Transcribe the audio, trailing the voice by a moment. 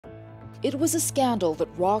It was a scandal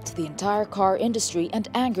that rocked the entire car industry and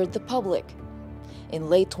angered the public.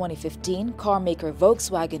 In late 2015, carmaker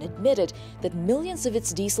Volkswagen admitted that millions of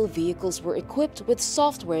its diesel vehicles were equipped with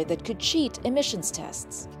software that could cheat emissions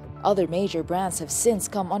tests. Other major brands have since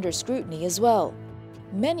come under scrutiny as well.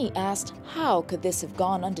 Many asked, how could this have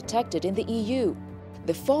gone undetected in the EU?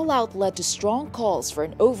 The fallout led to strong calls for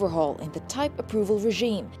an overhaul in the type approval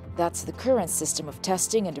regime. That's the current system of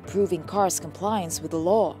testing and approving cars' compliance with the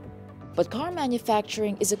law. But car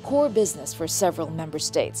manufacturing is a core business for several member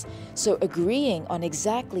states, so agreeing on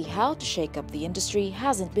exactly how to shake up the industry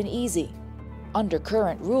hasn't been easy. Under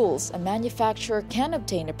current rules, a manufacturer can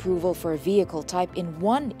obtain approval for a vehicle type in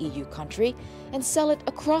one EU country and sell it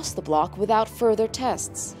across the bloc without further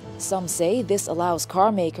tests. Some say this allows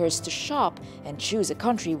car makers to shop and choose a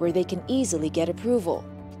country where they can easily get approval.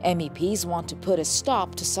 MEPs want to put a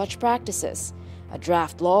stop to such practices. A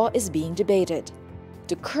draft law is being debated.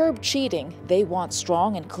 To curb cheating, they want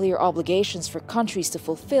strong and clear obligations for countries to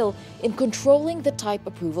fulfill in controlling the type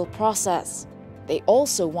approval process. They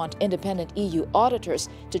also want independent EU auditors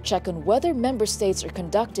to check on whether member states are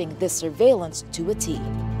conducting this surveillance to a T.